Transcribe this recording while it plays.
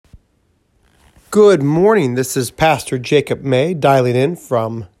Good morning. This is Pastor Jacob May dialing in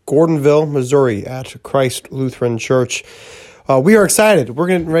from Gordonville, Missouri at Christ Lutheran Church. We are excited. We're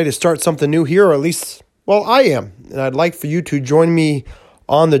getting ready to start something new here, or at least, I am. And I'd like for you to join me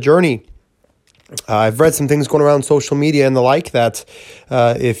on the journey. I've read some things going around social media and the like that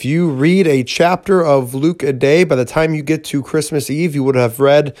if you read a chapter of Luke a day, by the time you get to Christmas Eve, you would have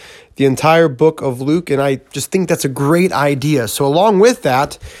read the entire book of Luke. And I just think that's a great idea. So along with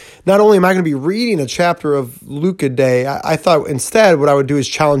that, not only am I going to be reading a chapter of Luke a day, I thought instead what I would do is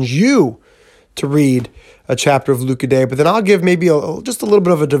challenge you to read a chapter of Luke a day, but then I'll give maybe just a little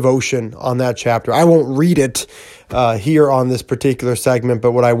bit of a devotion on that chapter. I won't read it here on this particular segment,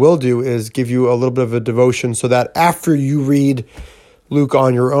 but what I will do is give you a little bit of a devotion so that after you read Luke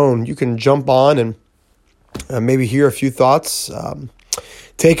on your own, you can jump on and maybe hear a few thoughts.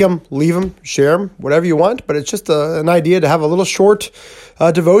 Take them, leave them, share them, whatever you want. But it's just an idea to have a little short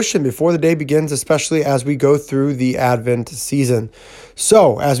devotion before the day begins, especially as we go through the Advent season.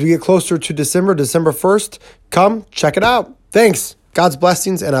 So as we get closer to December 1st, come check it out. Thanks. God's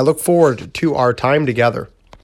blessings, and I look forward to our time together.